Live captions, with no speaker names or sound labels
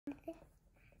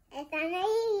It's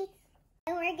Anais.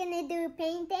 And we're gonna do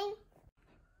painting.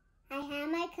 I have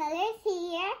my colors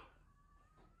here.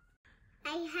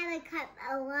 I have a cup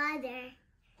of water.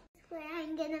 That's where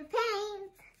I'm gonna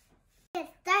paint.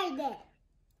 Get started.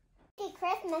 A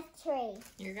Christmas tree.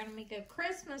 You're gonna make a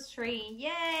Christmas tree.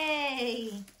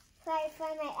 Yay! Sorry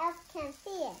for my elf can't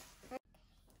see it.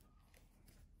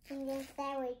 I'm gonna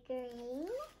start with green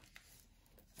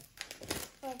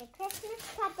for the Christmas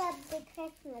top of the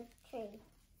Christmas tree.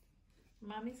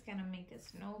 Mommy's gonna make a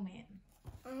snowman.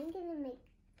 I'm gonna make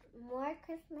more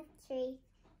Christmas trees.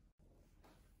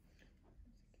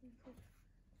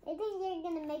 I think you're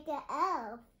gonna make an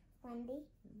elf, Wendy.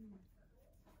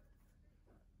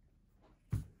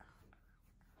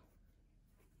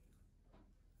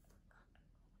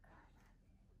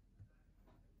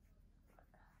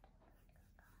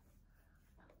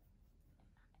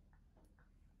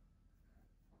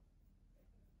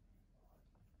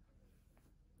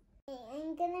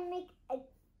 I'm gonna make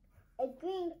a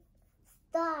green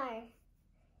star.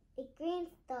 A green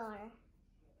star.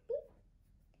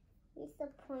 Here's the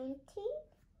pointy.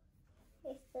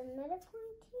 Here's the middle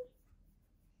pointy.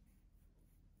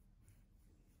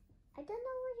 I don't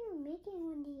know what you're making,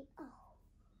 Wendy. Oh.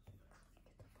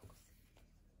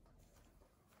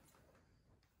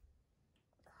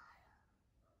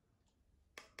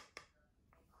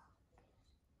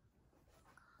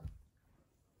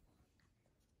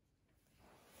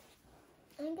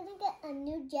 I'm gonna get a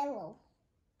new jello.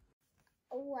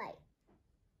 A white.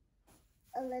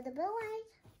 A little bit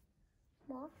white.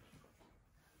 More.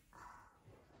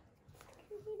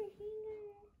 Can you see the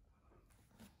hanger?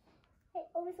 I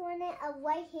always wanted a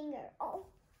white hanger. Oh.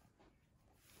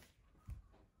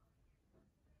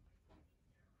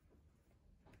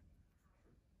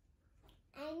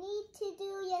 I need to do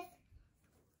yes,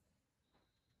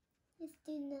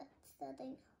 do not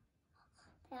studying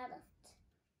palette.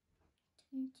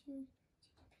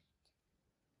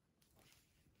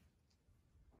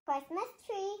 Christmas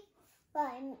tree.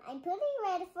 Well, I'm putting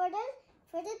red for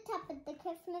the top of the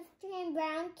Christmas tree and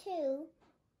brown too.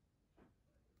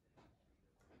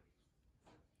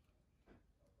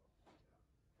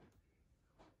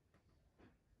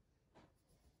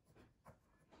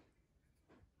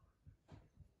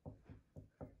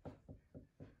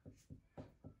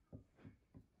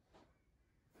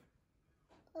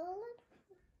 Oh, look.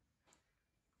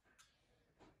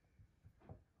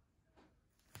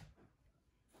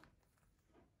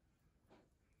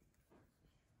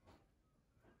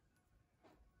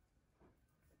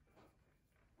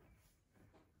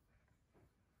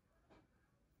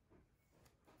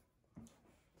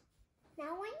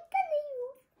 Now I'm gonna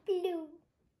use blue.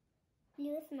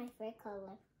 Blue is my favorite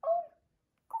color. Oh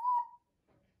God!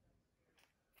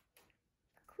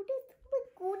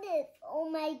 Goodness! Oh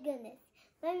my goodness!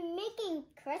 I'm making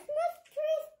Christmas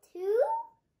trees too.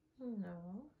 No.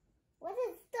 What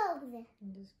is stove there?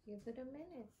 Just give it a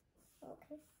minute.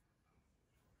 Okay.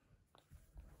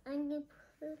 I'm gonna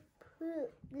put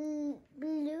blue.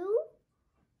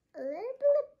 A little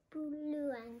bit of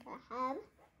blue. I'm gonna have.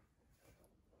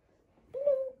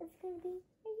 Blue, it's gonna be right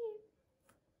here.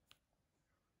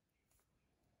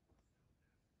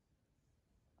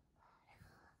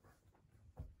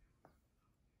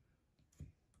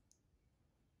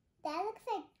 That looks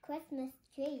like Christmas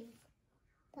trees.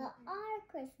 There are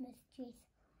Christmas trees.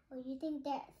 Or you think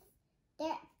that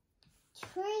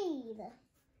trees?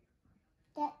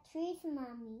 That trees,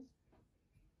 Mommy.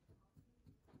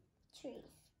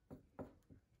 Trees.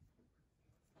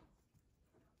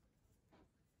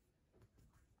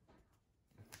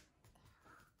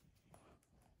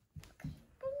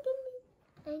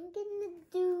 I'm gonna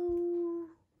do.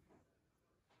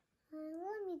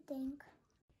 Let me think.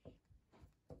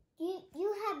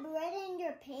 You have red in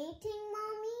your painting,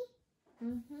 Mommy?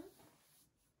 Mm-hmm.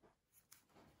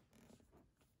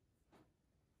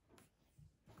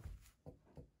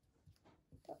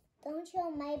 Don't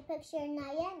show my picture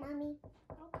not yet, Mommy.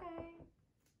 Okay.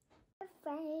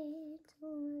 Afraid to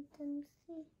let them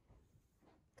see.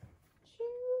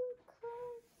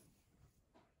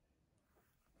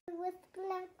 With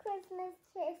black Christmas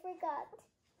tree, I forgot.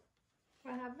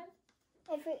 What happened?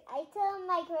 I told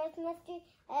my Christmas tree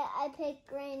I picked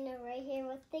green right here.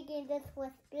 Was thinking this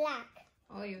was black.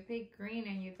 Oh, you picked green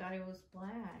and you thought it was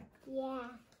black. Yeah.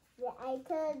 I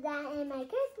told that in my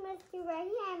Christmas tree right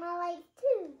here. My lights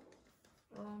too.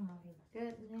 Oh my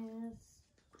goodness.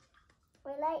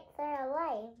 My lights are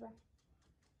alive.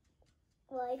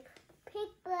 Well, I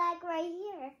picked black right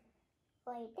here.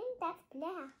 Well, I think that's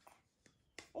black.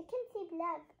 I can see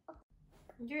black. Oh.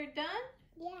 You're done?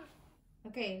 Yeah.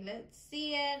 Okay, let's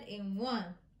see it in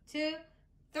 1, 2,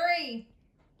 3.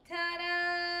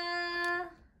 Ta-da!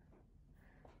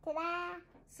 Ta-da!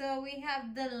 So we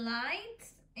have the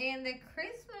lights and the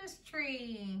Christmas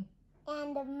tree.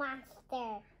 And the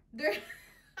monster. The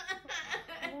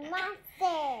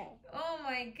Monster. Oh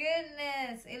my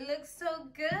goodness. It looks so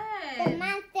The good.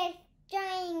 monster's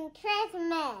during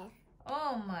Christmas.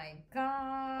 Oh my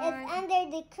God. It's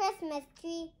under the Christmas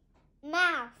tree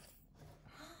mouth.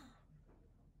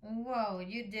 Whoa,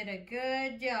 you did a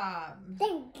good job.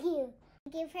 Thank you.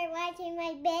 Thank you for watching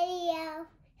my video.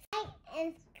 Like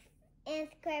and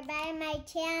subscribe to my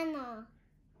channel.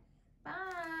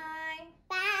 Bye.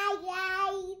 Bye,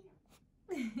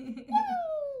 guys. Yay.